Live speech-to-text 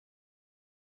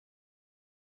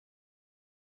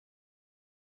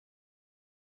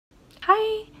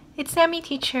Hi, it's Sammy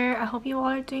teacher. I hope you all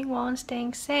are doing well and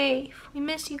staying safe. We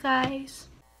miss you guys.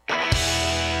 1, 2, 3,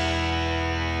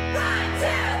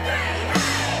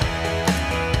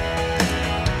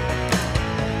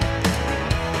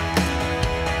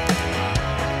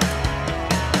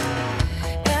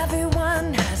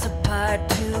 everyone has a part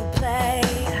to play.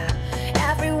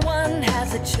 Everyone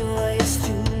has a choice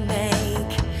to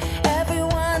make.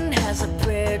 Everyone has a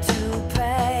prayer to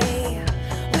pray.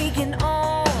 We can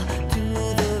all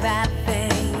do the right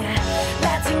thing.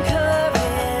 Let's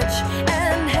encourage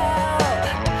and help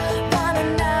one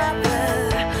another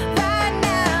right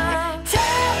now.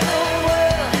 Tell the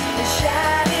world and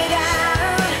shout it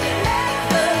out. Let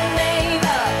the name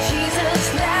of Jesus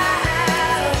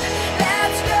loud.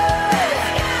 Let's go,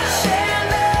 share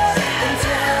love and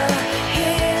tell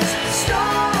His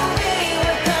story.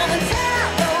 We're gonna tell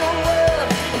the world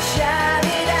and shout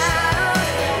it out.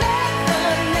 Let the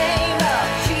name of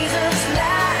Jesus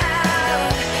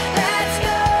loud. Let's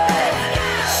go,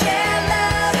 share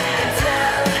love and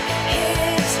tell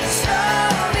His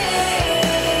story.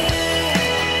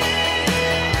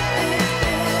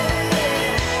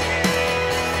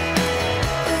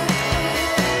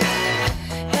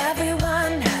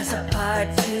 Everyone has a part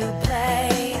to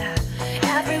play.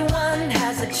 Everyone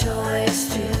has a choice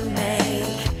to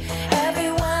make.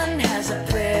 Everyone has a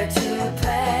prayer to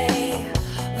pray.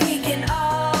 We can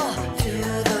all do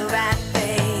the right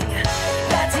thing.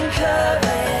 Let's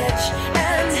encourage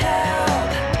and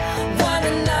help one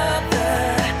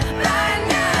another right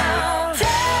now.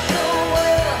 Tell the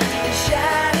world and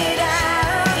shout it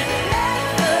out. Let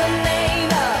the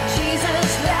name of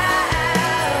Jesus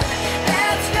loud.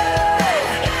 Let's go,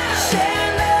 share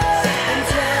love and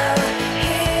tell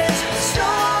His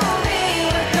story.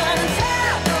 We're gonna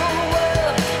tell the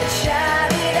world and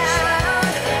shout it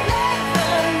out. Let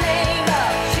the name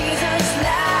of Jesus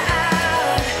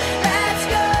loud. Let's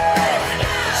go,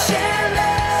 share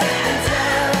love and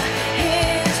tell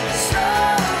His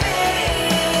story.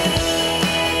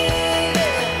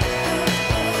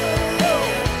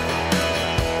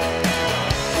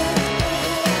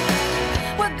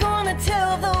 We're gonna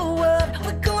tell the world,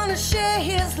 we're gonna share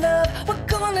His love, we're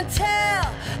gonna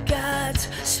tell God's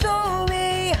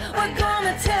story. We're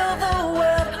gonna tell the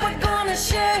world, we're gonna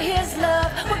share His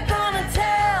love, we're gonna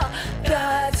tell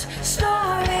God's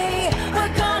story.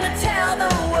 We're gonna tell the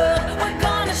world, we're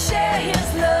gonna share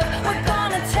His love, we're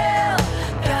gonna tell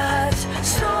God's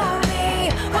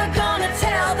story. We're gonna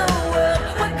tell the world,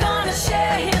 we're gonna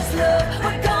share His love,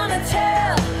 we're gonna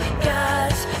tell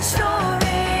God's story.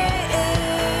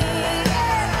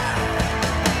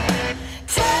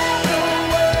 Tell the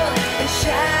world and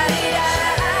shout it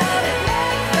out.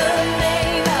 Let the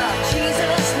name of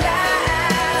Jesus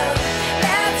loud.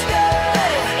 Let's go,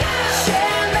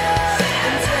 share love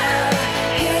and tell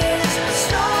His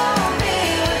story.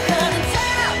 We're gonna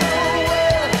tell the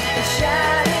world and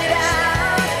shout it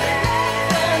out. Let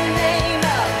the name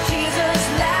of Jesus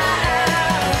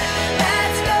loud.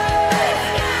 Let's go,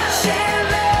 share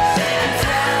love and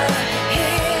tell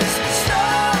His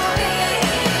story.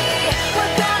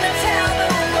 We're gonna tell the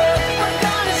world, we're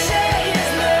gonna share His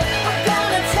love, we're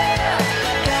gonna tell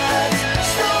God's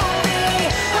story.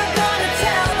 We're gonna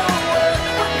tell the world,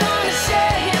 we're gonna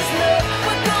share His love,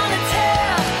 we're gonna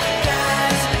tell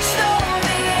God's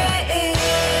story.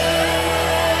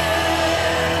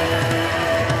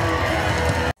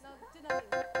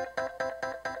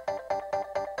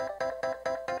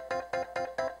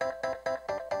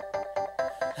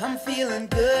 I'm feeling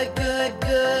good, good,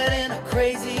 good in a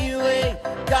crazy way.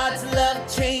 God's love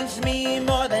changed me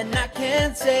more than I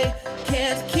can say.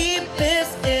 Can't keep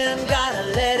this in, gotta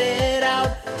let it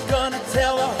out. Gonna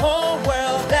tell the whole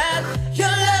world that your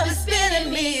love is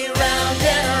spinning me round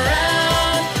and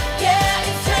around. Yeah,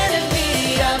 it's turning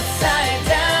me upside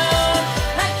down.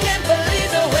 I can't believe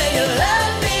the way you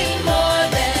love me more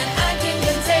than I can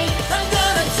contain. I'm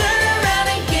gonna turn around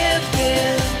and give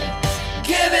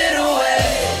it away.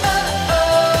 Oh, oh, oh,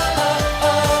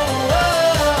 oh, oh,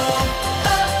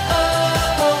 oh,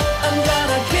 oh, oh, I'm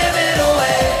gonna give it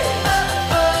away.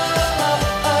 Oh, oh,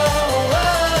 oh, oh,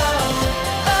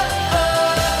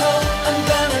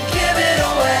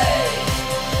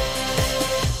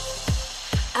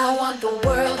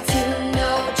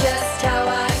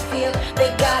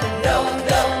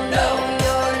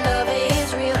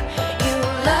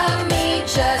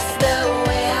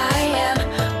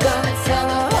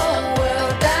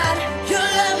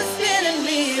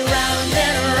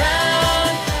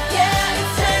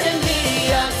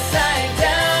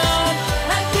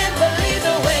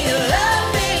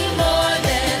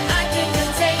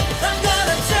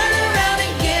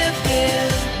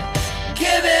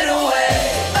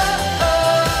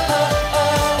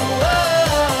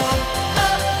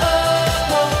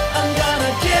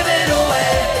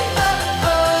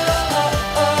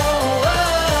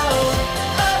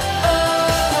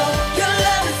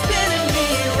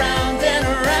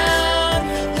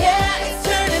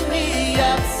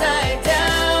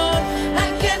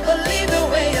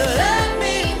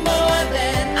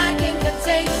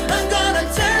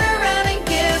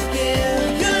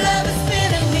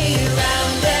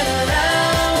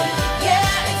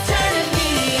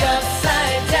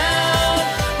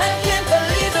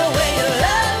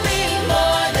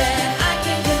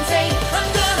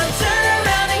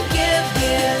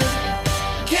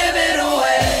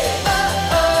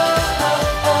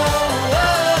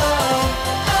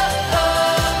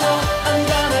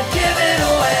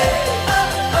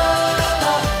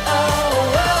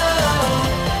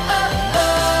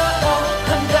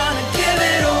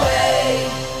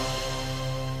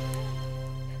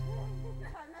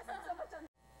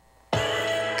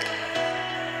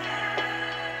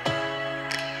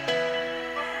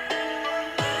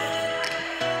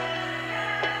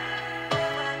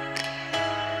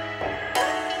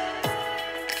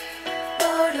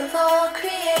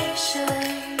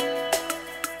 creation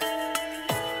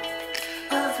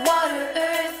of water,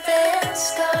 earth, and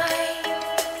sky.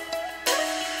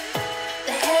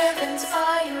 The heavens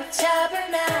are your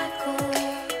tabernacle.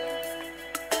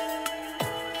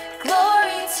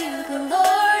 Glory to the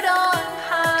Lord on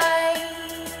high.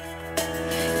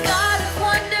 God of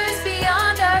wonders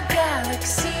beyond our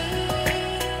galaxy.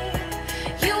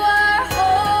 You are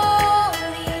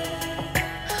holy,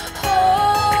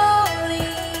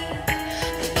 holy.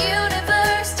 The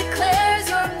universe declares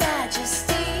your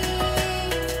majesty.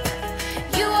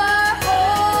 You are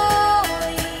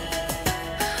holy,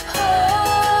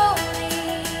 holy.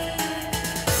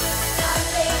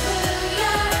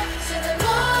 Hallelujah to the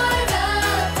Lord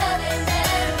of heaven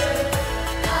and earth.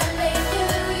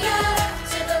 Hallelujah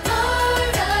to the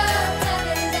Lord of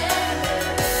heaven and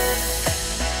earth.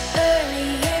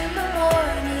 Early in the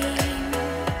morning,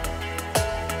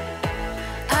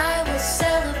 I will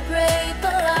celebrate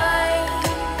the light.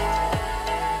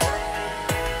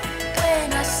 When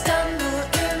I stumble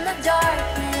in the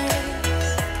darkness,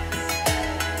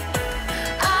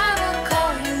 I will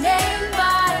call your name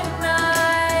by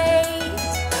night.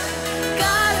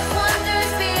 God of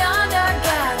wonders beyond our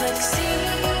galaxy,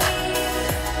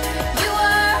 you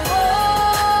are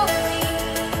holy,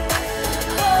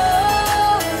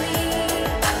 holy.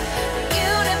 The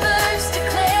universe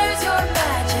declares your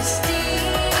majesty.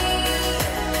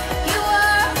 You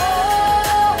are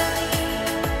holy,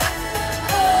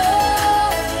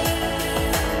 holy.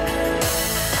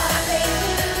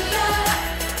 Hallelujah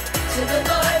to the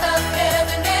Lord of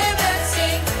heaven and earth.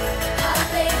 Sing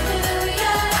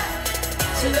hallelujah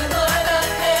to the Lord of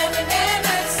heaven and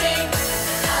earth. Sing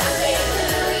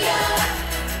hallelujah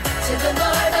to the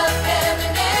Lord of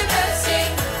heaven and earth.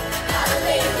 Sing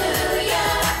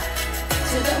hallelujah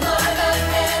to the Lord of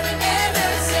heaven and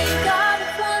earth. Sing God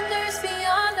of wonders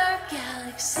beyond our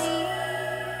galaxy.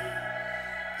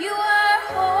 You are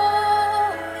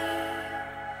holy,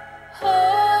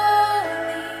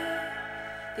 holy.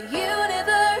 The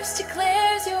universe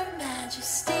declares your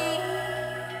majesty.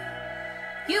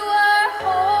 You are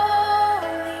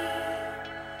holy,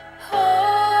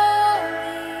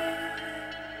 holy.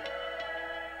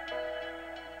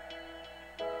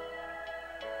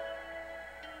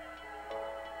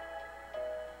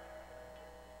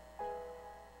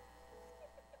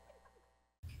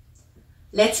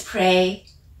 Let's pray.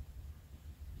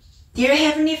 Dear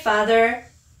Heavenly Father,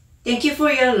 thank you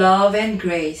for your love and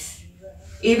grace.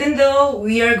 Even though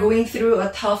we are going through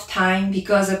a tough time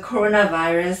because of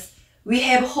coronavirus, we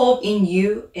have hope in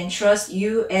you and trust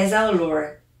you as our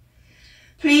Lord.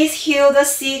 Please heal the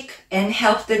sick and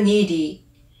help the needy.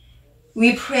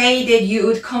 We pray that you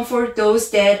would comfort those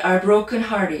that are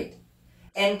brokenhearted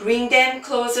and bring them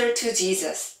closer to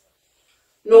Jesus.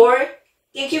 Lord,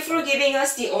 thank you for giving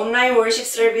us the online worship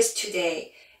service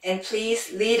today, and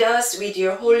please lead us with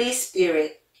your Holy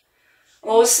Spirit.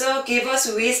 Also, give us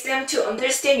wisdom to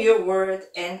understand your word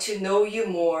and to know you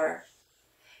more.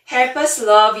 Help us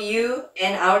love you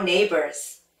and our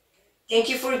neighbors. Thank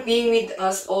you for being with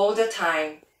us all the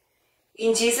time.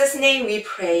 In Jesus' name we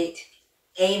prayed.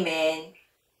 Amen.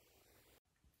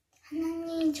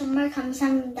 하나님 정말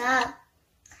감사합니다.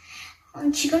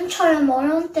 지금처럼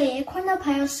어려운 때에 코로나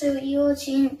바이러스로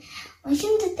이루어진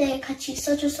힘들 때 같이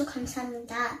있어줘서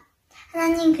감사합니다.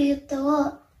 하나님 그리고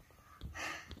또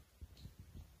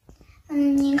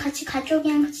하나님 같이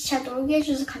가족이랑 같이 잘 놀게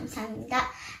해줘서 감사합니다.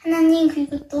 하나님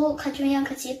그리고 또 가족이랑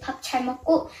같이 밥 잘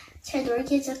먹고 잘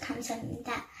놀게 해줘서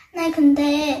감사합니다. 하나님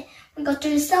근데 우리가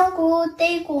어쩔 싸우고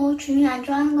떼고 주님 안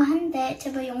좋아하는 거 한데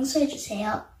제발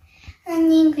용서해주세요.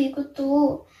 하나님 그리고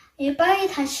또 빨리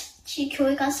다시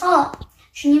교회 가서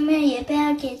주님을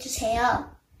예배하게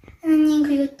해주세요. 하나님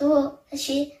그리고 또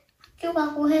다시 학교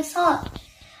가고 해서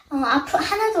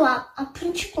하나도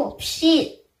아픈 친구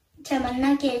없이 잘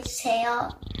만나게 해주세요.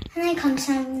 하나님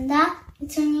감사합니다.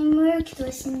 예수님을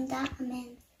기도했습니다.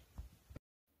 아멘.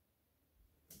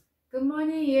 Good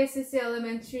morning, ESCC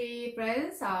Elementary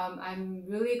friends. I'm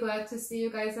really glad to see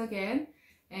you guys again.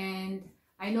 And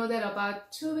I know that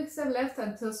about 2 weeks are left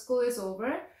until school is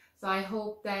over. So I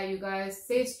hope that you guys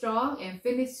stay strong and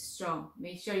finish strong.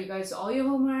 Make sure you guys do all your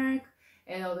homework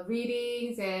and all the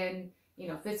readings and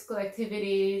physical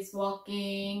activities,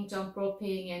 walking, jump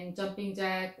roping, and jumping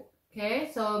jack.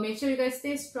 Okay, so make sure you guys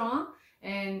stay strong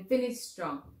and finish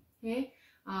strong. Okay.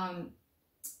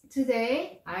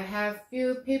 Today I have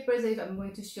few papers that I'm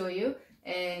going to show you,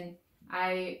 and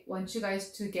I want you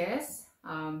guys to guess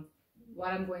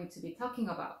what I'm going to be talking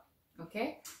about.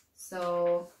 Okay,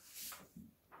 so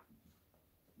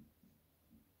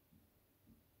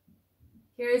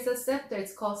here is a scepter.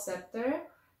 It's called scepter.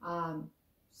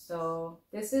 So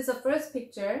this is the first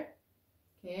picture,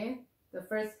 okay, the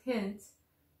first hint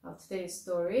of today's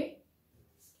story,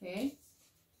 okay.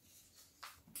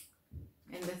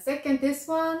 And the second, this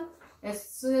one, as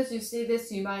soon as you see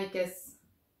this, you might guess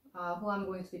who I'm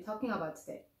going to be talking about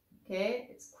today, okay.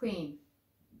 It's Queen.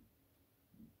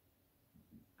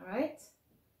 All right,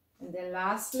 and then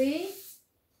lastly,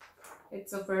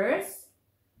 it's a verse.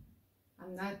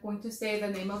 I'm not going to say the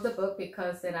name of the book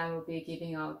because then I will be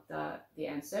giving out the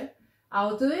answer.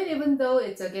 I'll do it even though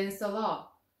it's against the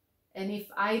law. And if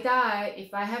I die,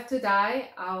 if I have to die,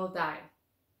 I'll die.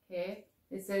 Okay?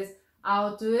 It says,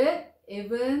 I'll do it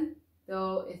even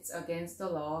though it's against the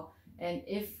law. And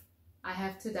if I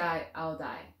have to die, I'll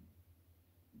die.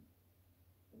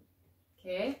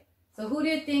 Okay? So who do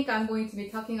you think I'm going to be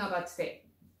talking about today?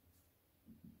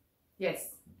 Yes.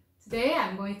 Today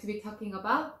I'm going to be talking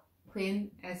about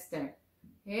Queen Esther.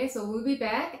 Okay, so we'll be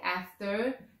back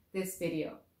after this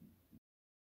video.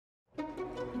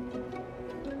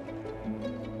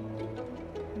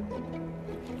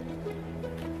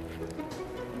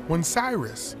 When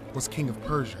Cyrus was king of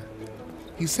Persia,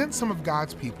 he sent some of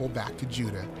God's people back to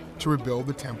Judah to rebuild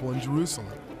the temple in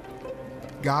Jerusalem.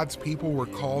 God's people were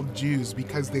called Jews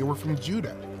because they were from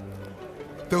Judah.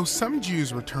 Though some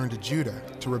Jews returned to Judah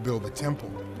to rebuild the temple,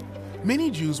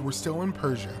 many Jews were still in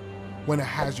Persia when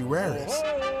Ahasuerus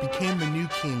became the new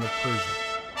king of Persia.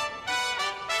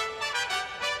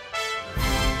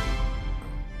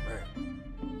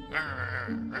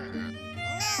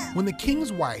 When the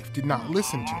king's wife did not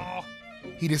listen to him,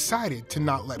 he decided to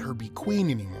not let her be queen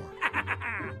anymore.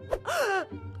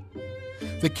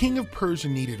 The king of Persia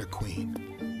needed a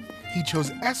queen. He chose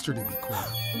Esther to be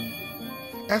queen.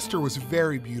 Esther was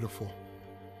very beautiful.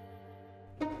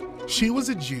 She was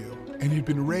a Jew and had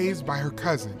been raised by her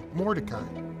cousin, Mordecai.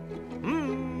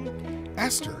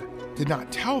 Esther did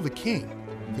not tell the king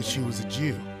that she was a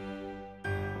Jew.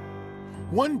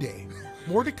 One day,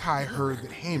 Mordecai heard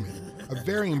that Haman, a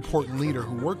very important leader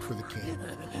who worked for the king,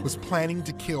 was planning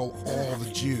to kill all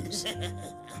the Jews.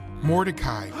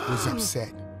 Mordecai was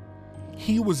upset.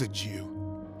 He was a Jew.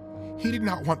 He did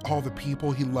not want all the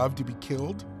people he loved to be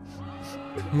killed.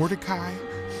 Mordecai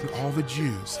and all the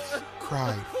Jews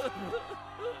cried.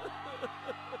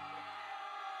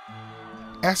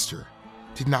 Esther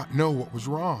did not know what was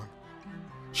wrong.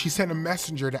 She sent a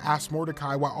messenger to ask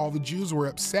Mordecai why all the Jews were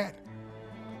upset.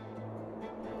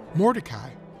 Mordecai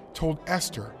told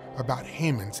Esther about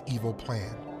Haman's evil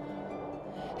plan.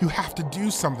 "You have to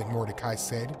do something," Mordecai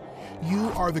said. "You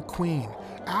are the queen.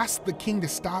 Ask the king to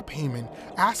stop Haman.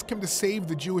 Ask him to save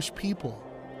the Jewish people."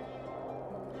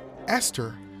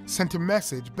 Esther sent a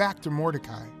message back to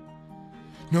Mordecai.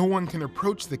 "No one can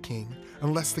approach the king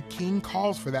unless the king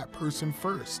calls for that person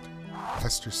first,"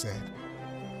 Esther said.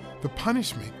 "The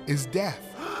punishment is death.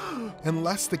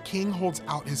 Unless the king holds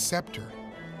out his scepter,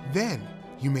 then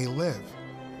you may live."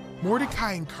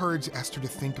 Mordecai encouraged Esther to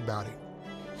think about it.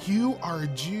 "You are a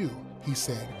Jew," he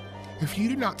said. "If you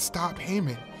do not stop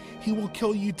Haman, he will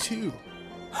kill you too.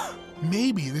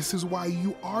 Maybe this is why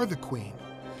you are the queen.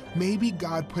 Maybe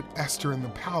God put Esther in the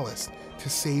palace to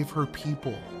save her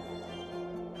people."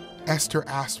 Esther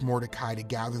asked Mordecai to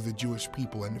gather the Jewish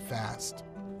people and fast.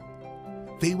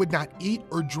 They would not eat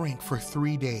or drink for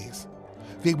 3 days.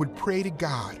 They would pray to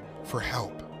God for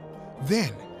help.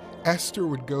 Then Esther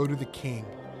would go to the king.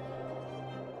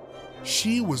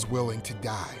 She was willing to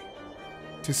die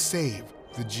to save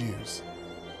the Jews.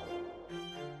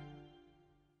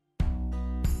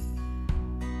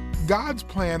 God's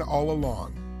plan all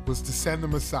along was to send the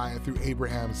Messiah through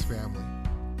Abraham's family.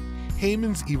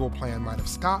 Haman's evil plan might have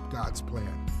stopped God's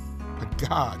plan, but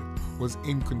God was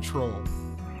in control.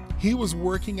 He was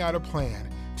working out a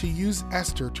plan to use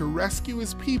Esther to rescue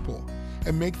his people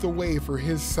and make the way for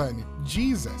his son,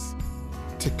 Jesus,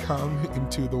 to come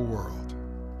into the world.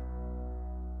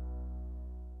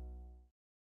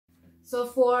 So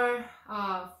for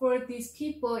these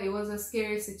people, it was a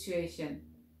scary situation.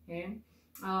 Okay,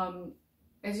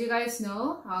 as you guys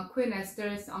know, Queen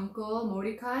Esther's uncle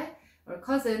Mordecai, or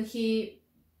cousin, he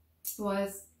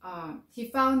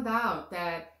found out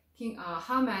that King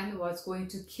Haman was going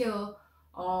to kill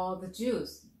all the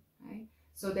Jews. Right?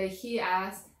 So that he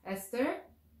asked Esther,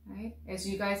 right, as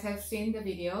you guys have seen the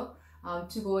video,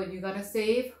 to go and you gotta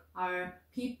save our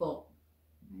people.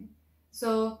 Right?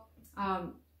 So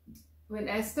when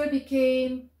Esther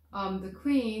became the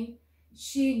queen,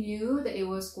 she knew that it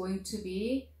was going to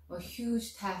be a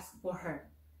huge task for her.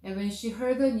 And when she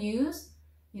heard the news,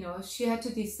 she had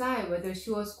to decide whether she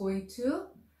was going to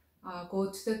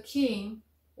go to the king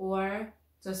or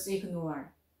just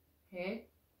ignore. Okay,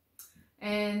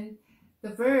 and the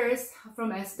verse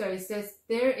from Esther, it says,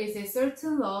 there is a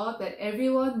certain law that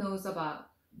everyone knows about.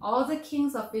 All the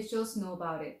king's officials know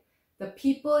about it. The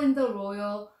people in the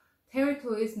royal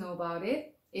territories know about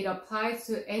it. It applies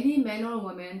to any man or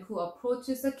woman who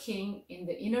approaches the king in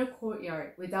the inner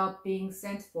courtyard without being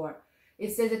sent for.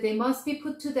 It says that they must be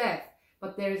put to death,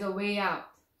 but there is a way out.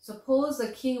 Suppose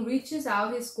the king reaches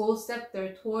out his gold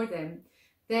scepter toward them,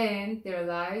 then their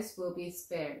lives will be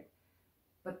spared.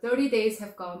 But 30 days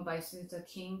have gone by since the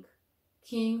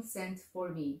king sent for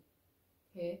me.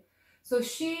 Okay, so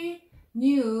she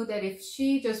knew that if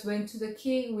she just went to the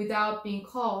king without being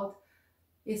called,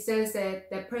 it says that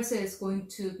that person is going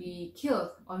to be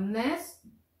killed unless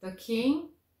the king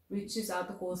reaches out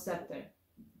the gold scepter.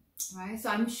 Right? So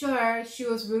I'm sure she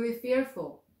was really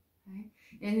fearful. Right?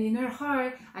 And in her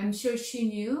heart, I'm sure she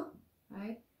knew,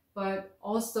 right? But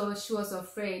also she was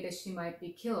afraid that she might be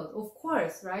killed. Of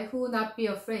course, right? Who would not be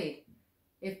afraid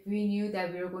if we knew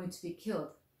that we were going to be killed,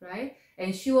 right?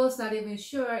 And she was not even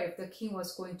sure if the king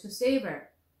was going to save her.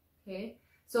 Okay?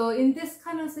 So in this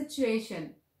kind of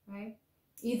situation, right?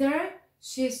 Either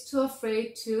she's too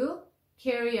afraid to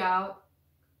carry out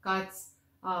God's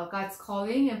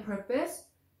calling and purpose,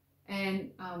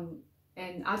 and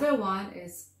other one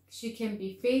is she can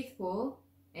be faithful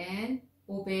and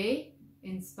obey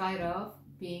in spite of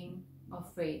being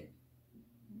afraid.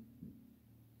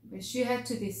 But she had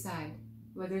to decide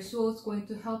whether she was going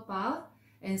to help out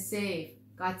and save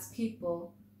God's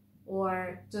people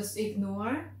or just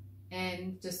ignore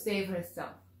and just save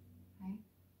herself. Right?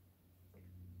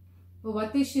 But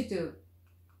what did she do?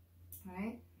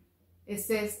 Right? It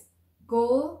says,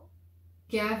 go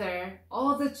gather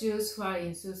all the Jews who are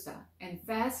in Susa and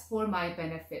fast for my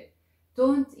benefit.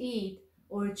 Don't eat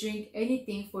or drink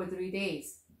anything for 3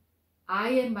 days. I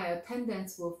and my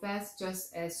attendants will fast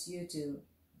just as you do.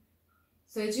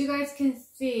 So as you guys can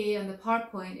see on the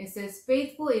PowerPoint, it says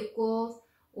faithful equals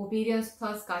obedience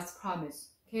plus God's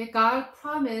promise. Okay, God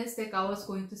promised that God was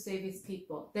going to save his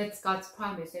people. That's God's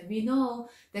promise. And we know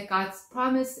that God's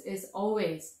promise is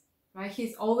always, right?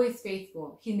 He's always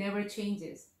faithful. He never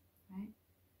changes, right?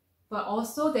 But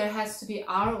also there has to be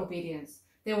our obedience.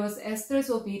 There was Esther's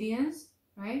obedience,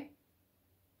 right?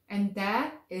 And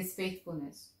that is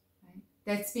faithfulness, right?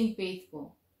 That's being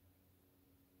faithful.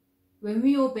 When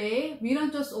we obey, we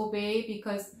don't just obey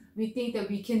because we think that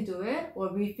we can do it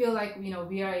or we feel like,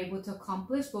 we are able to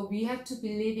accomplish, but we have to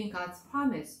believe in God's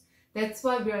promise. That's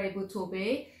why we are able to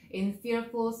obey in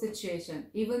fearful situation.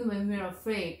 Even when we're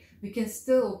afraid, we can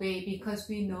still obey because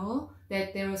we know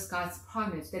that there is God's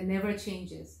promise that never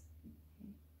changes.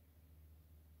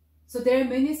 So there are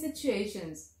many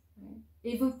situations, right?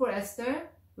 Even for Esther,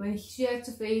 when she had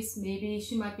to face, maybe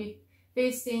she might be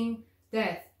facing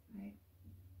death, right?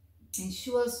 And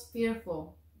she was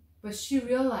fearful, but she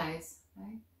realized,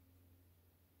 right,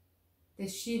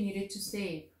 that she needed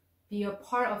to be a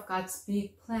part of God's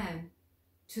big plan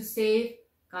to save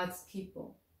God's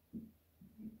people.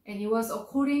 And it was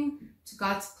according to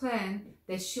God's plan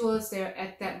that she was there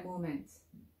at that moment.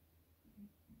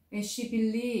 And she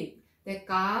believed that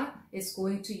God is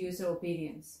going to use her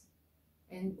obedience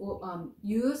and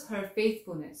use her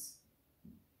faithfulness.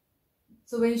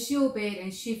 So when she obeyed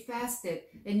and she fasted,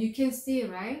 and you can see,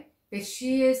 right, that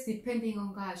she is depending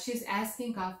on God. She's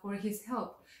asking God for his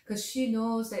help because she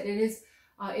knows that it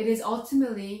is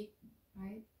ultimately,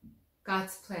 right,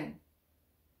 God's plan.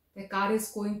 That God is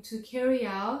going to carry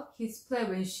out his plan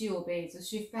when she obeys. So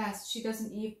she fasts, she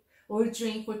doesn't eat or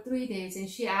drink for 3 days, and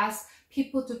she asks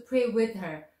people to pray with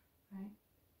her. Right?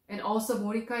 And also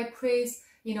Mordecai prays,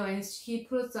 and he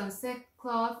puts on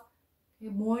sackcloth,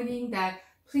 mourning that,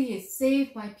 please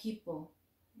save my people.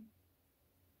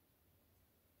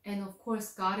 And of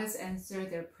course, God has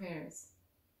answered their prayers.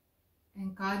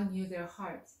 And God knew their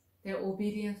hearts, their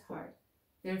obedient heart,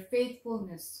 their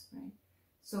faithfulness, right?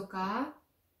 So God,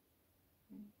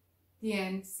 in the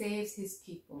end, saves his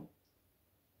people.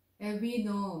 And we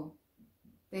know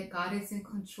that God is in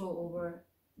control over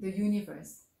the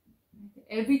universe. Right?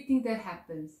 Everything that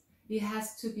happens, it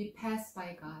has to be passed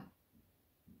by God.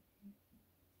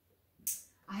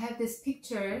 I have this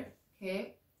picture,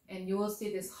 okay, and you will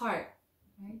see this heart.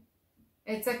 Right?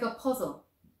 It's like a puzzle.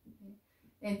 Okay?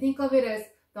 And think of it as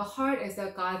the heart is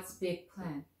God's big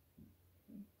plan.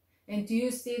 Okay? And do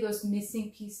you see those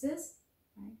missing pieces?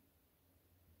 Right?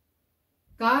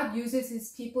 God uses his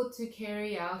people to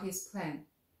carry out his plan.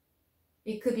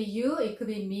 It could be you, it could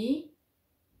be me.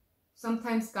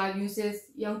 Sometimes God uses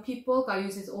young people, God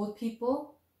uses old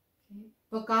people. Okay?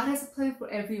 But God has a plan for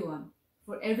everyone,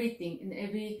 for everything, in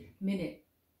every minute.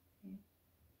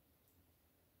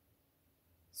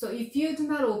 So if you do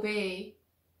not obey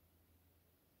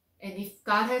And if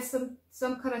God has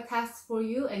some kind of task for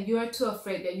you, and you are too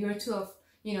afraid, that you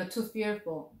are too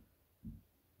fearful,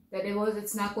 that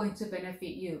it's not going to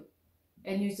benefit you,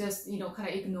 and you just kind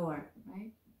of ignore,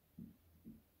 right?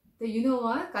 Then you know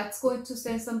what? God's going to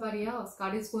send somebody else.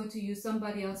 God is going to use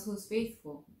somebody else who's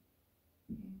faithful.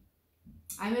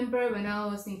 I remember when I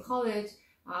was in college,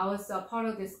 I was a part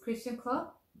of this Christian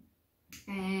club,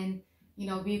 and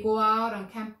we go out on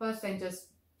campus and just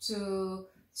to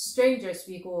strangers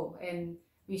we go and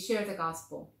we share the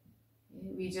gospel.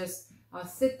 We just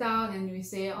sit down and we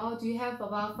say, oh, do you have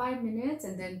about 5 minutes?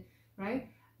 And then, right?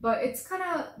 But it's kind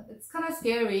of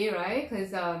scary, right?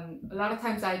 Because a lot of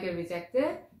times I get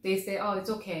rejected. They say, oh, it's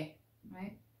okay,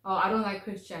 right? Oh, I don't like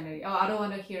Christianity. Oh, I don't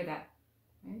want to hear that,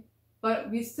 right? But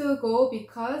we still go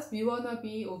because we want to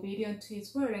be obedient to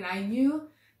His word. And I knew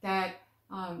that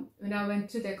when I went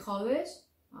to the college,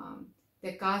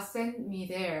 that God sent me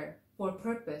there for a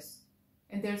purpose.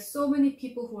 And there's so many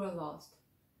people who are lost.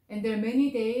 And there are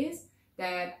many days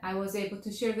that I was able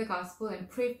to share the gospel and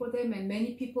pray for them, and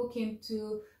many people came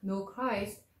to know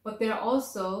Christ. But there are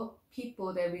also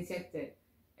people that rejected.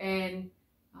 And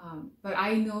but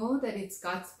I know that it's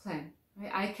God's plan.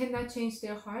 Right? I cannot change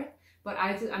their heart, but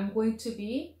I'm going to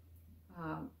be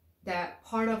that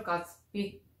part of God's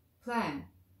big plan.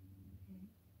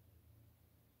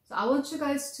 So I want you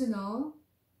guys to know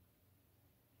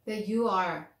that you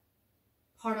are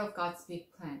part of God's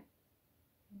big plan.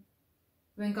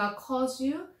 When God calls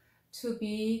you to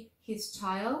be His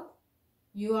child,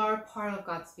 you are part of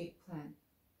God's big plan.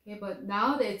 Okay, but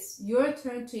now that it's your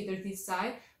turn to either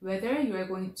decide whether you are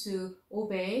going to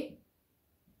obey,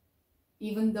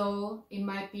 even though it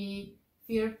might be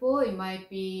fearful, it might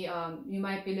be you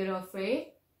might be a little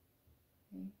afraid,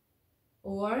 okay?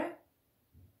 Or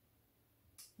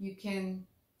you can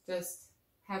just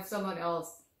have someone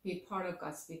else be part of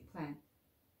God's big plan.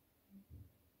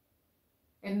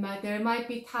 And there might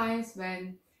be times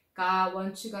when God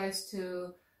wants you guys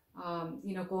to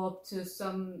go up to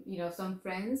some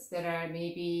friends that are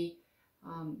maybe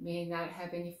may not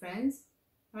have any friends,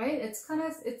 right?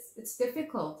 It's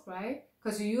difficult, right?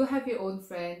 Because you have your own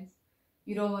friends.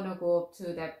 You don't want to go up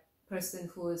to that person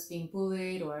who is being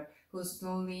bullied or who's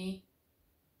lonely.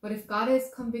 But if God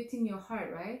is convicting your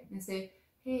heart, right, and say,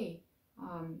 hey,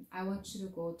 I want you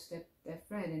to go to that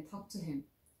friend and talk to him,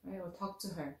 right, or talk to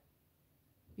her,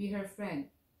 be her friend.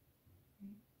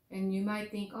 And you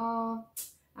might think, oh,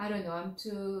 I don't know, I'm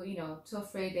too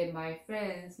afraid that my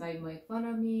friends might make fun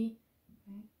of me,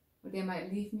 right? Or they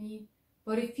might leave me.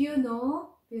 But if you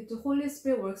know that the Holy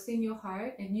Spirit works in your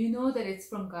heart and you know that it's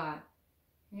from God,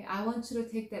 okay, I want you to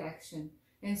take that action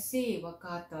and see what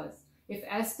God does. If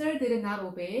Esther did not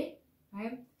obey,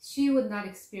 right, she would not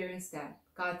experience that,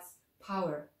 God's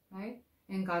power, right,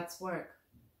 and God's work.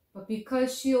 But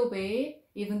because she obeyed,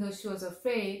 even though she was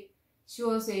afraid, she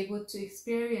was able to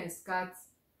experience God's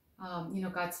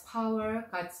God's power,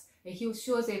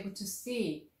 she was able to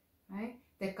see, right,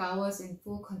 that God was in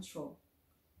full control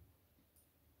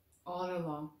all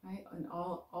along, right, and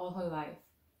all her life.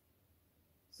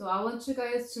 So I want you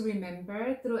guys to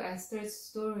remember through Esther's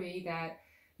story that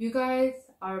you guys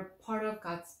are part of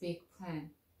God's big plan.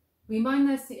 We might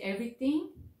not see everything,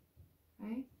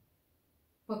 right,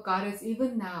 but God is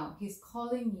even now, He's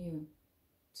calling you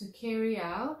to carry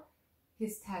out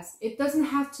His task. It doesn't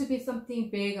have to be something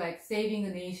big like saving a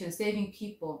nation, saving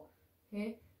people.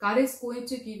 Okay, God is going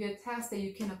to give you a task that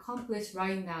you can accomplish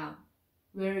right now,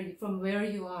 from where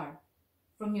you are,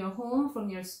 from your home, from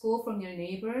your school, from your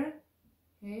neighbor.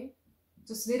 Okay,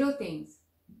 just little things.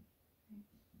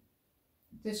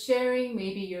 Just sharing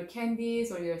maybe your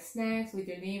candies or your snacks with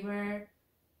your neighbor.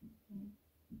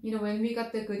 When we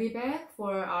got the goodie bag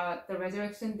for the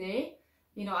Resurrection Day,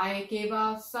 I gave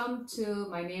out some to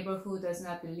my neighbor who does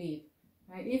not believe,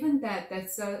 right? Even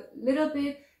that's a little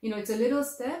bit, it's a little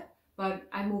step, but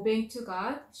I'm obeying to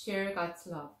God, share God's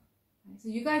love. Right? So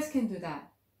you guys can do that.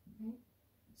 Right?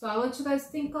 So I want you guys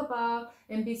to think about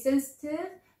and be sensitive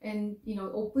and,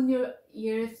 open your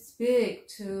ears big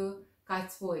to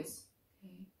God's voice,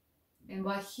 okay? And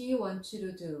what He wants you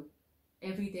to do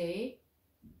every day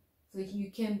so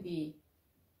you can be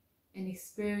and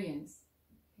experience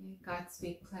God's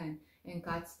big plan and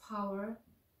God's power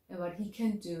and what He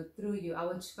can do through you. I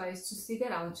want you guys to see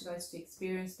that. I want you guys to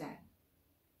experience that.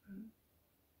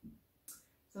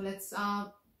 So let's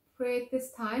pray at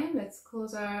this time. Let's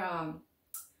close our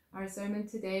sermon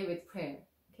today with prayer.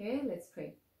 Okay, let's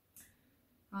pray.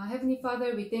 Heavenly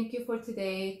Father, we thank You for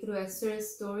today. Through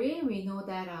Esther's story, we know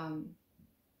that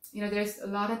there's a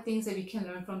lot of things that we can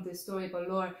learn from this story. But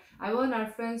Lord, I want our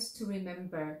friends to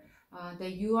remember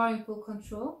that You are in full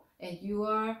control and You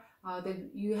are that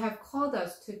you have called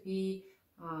us to be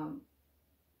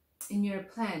in your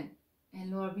plan.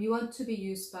 And Lord, we want to be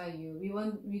used by you.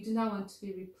 We do not want to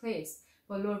be replaced.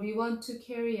 But Lord, we want to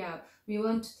carry out, we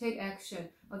want to take action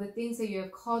of the things that you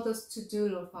have called us to do,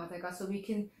 Lord Father God, so we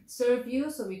can serve you,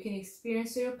 so we can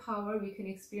experience your power, we can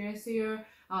experience your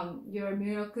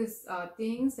miraculous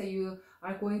things that you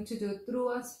are going to do through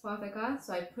us, Father God.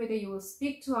 So I pray that you will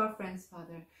speak to our friends,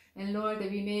 Father. And Lord,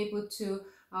 that we may be able to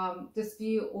just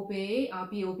be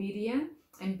obedient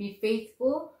and be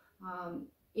faithful,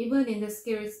 even in the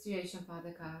scary situation,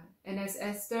 Father God. And as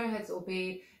Esther has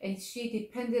obeyed and she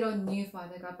depended on you,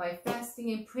 Father God, by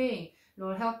fasting and praying,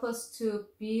 Lord, help us to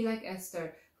be like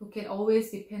Esther, who can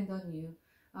always depend on you.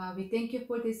 We thank you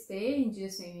for this day. In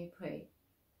Jesus' name we pray.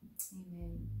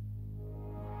 Amen.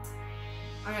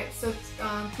 Alright, so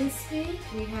this week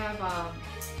we have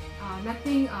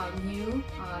nothing new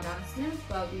announcements,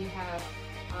 but we have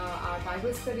our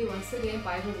Bible study, once again,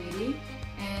 Bible reading.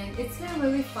 And it's been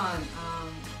really fun.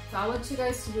 So I want you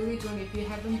guys to really join. If you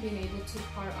haven't been able to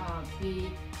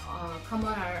come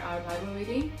on our Bible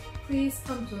reading, please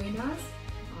come join us.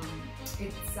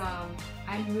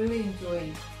 I'm really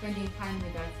enjoying spending time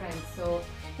with our friends. So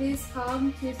please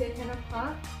come Tuesday 10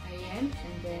 o'clock a.m.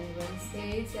 and then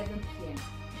Wednesday 7 p.m.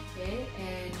 Okay,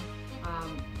 and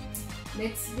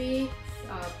next week's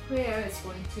prayer is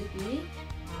going to be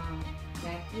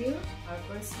Matthew, our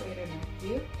first grader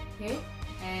Matthew. Okay.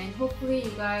 And hopefully you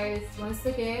guys, once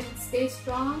again, stay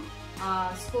strong.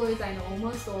 School is, I know,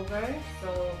 almost over.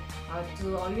 So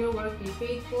do all your work, be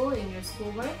faithful in your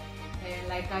schoolwork. And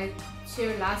like I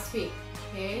shared last week,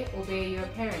 okay, obey your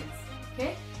parents,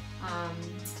 okay?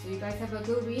 So you guys have a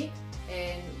good week,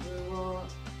 and we will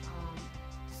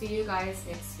see you guys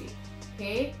next week.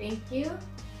 Okay, thank you.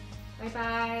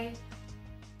 Bye-bye.